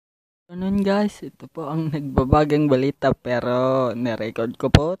Ganun guys, ito po ang nagbabagang balita pero nirecord ko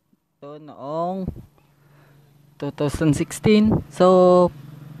po ito noong 2016. So,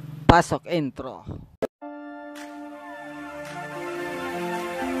 pasok intro.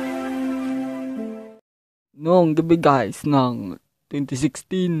 Noong gabi guys ng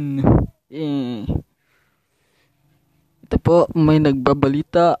 2016, ito po may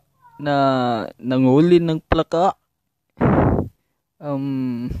nagbabalita na nanguli ng plaka.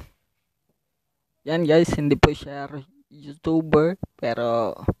 Yan guys, hindi po siya YouTuber,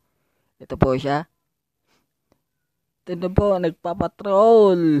 pero ito po siya. Ito na po,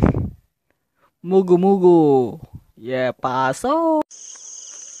 nagpapatrol. Mugu-mugu. Yeah, paso.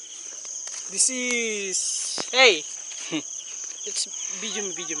 This is... Hey! It's video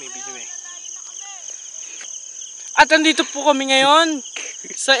me. At andito po kami ngayon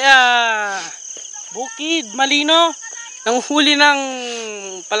sa Bukid, Malino. Nanghuli ng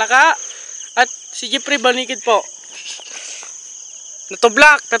palaka. At si Jeffrey Baniqued po.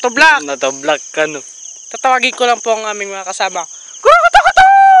 Natoblak ka no. Tatawagin ko lang po ang aming mga kasama.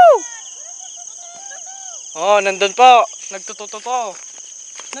 Kukutukutu! Oh, nandun po. Nagtutututo.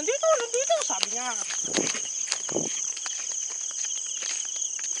 Nandito, sabi niya.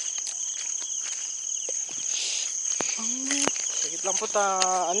 Sagit lang po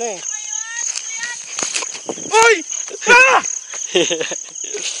Uy! Ah!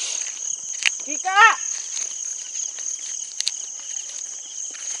 Kika!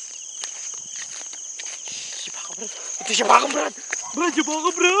 Ito siya baka, Brad!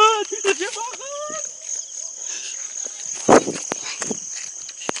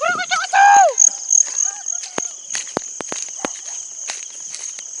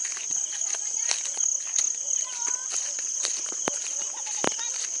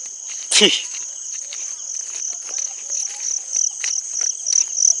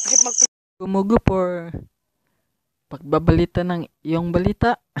 Gumugo for pagbabalita ng iyong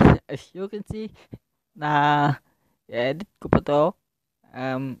balita. As you can see, na edit ko pa to.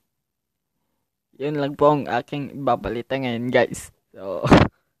 Yun lang po ang aking ibabalita ngayon guys. So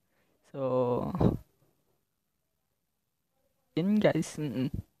yun guys.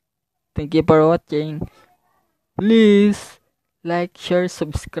 Thank you for watching. Please like, share,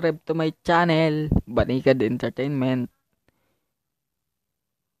 subscribe to my channel, Baniqued Entertainment.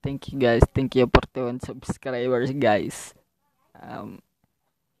 Thank you guys. Thank you for 21 subscribers guys.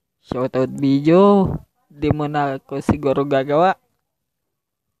 Shoutout video. Di mo na ako siguro gagawa.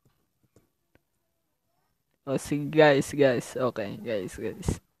 O sige guys. Okay guys.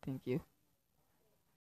 Thank you.